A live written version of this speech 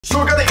So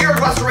we got the Air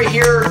glasses right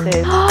here.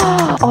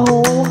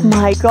 Oh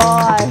my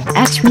god.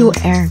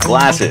 XREAL Air.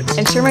 Glasses.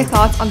 And share my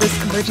thoughts on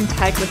this emerging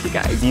tech with you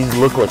guys. These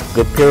look like a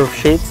good pair of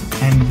shades.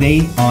 And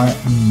they are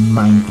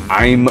mine.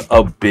 I'm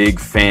a big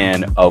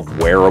fan of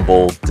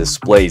wearable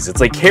displays.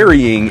 It's like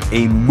carrying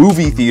a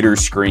movie theater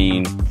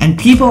screen. And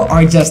people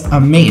are just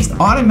amazed.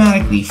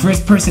 Automatically,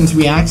 first person's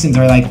reactions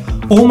are like,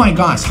 oh my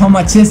gosh, how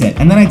much is it?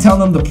 And then I tell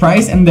them the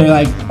price and they're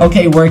like,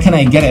 okay, where can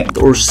I get it?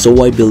 Or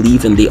so I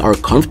believe, and they are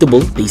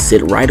comfortable. They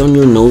sit right on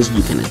your nose.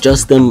 You can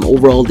adjust them.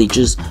 Overall, they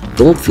just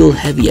don't feel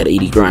heavy at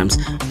 80 grams,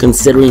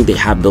 considering they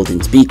have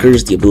built-in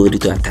speakers, the ability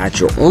to attach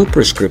your own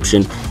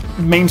prescription.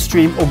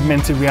 Mainstream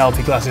augmented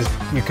reality glasses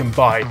you can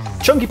buy.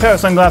 Chunky pair of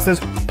sunglasses,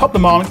 pop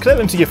them on, connect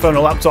them to your phone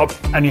or laptop,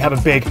 and you have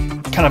a big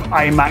kind of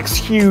IMAX,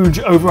 huge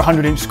over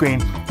 100-inch screen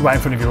right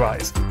in front of your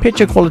eyes.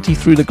 Picture quality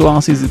through the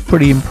glasses is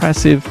pretty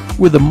impressive,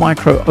 with the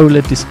micro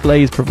OLED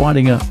displays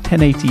providing a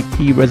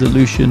 1080p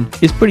resolution.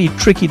 It's pretty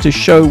tricky to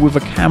show with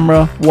a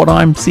camera what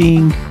I'm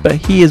seeing, but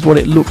here's what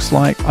it looks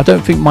like. I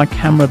don't think my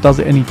camera does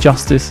it any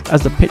justice,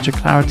 as the picture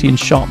clarity and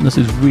sharpness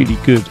is really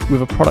good.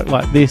 With a product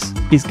like this,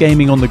 is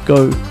gaming on the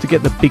go to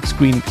get the big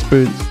screen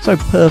experience. So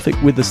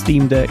perfect with the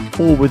Steam Deck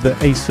or with the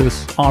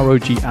Asus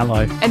ROG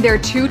Ally. And there are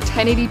two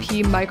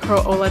 1080p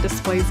micro OLED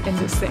displays in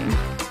this thing.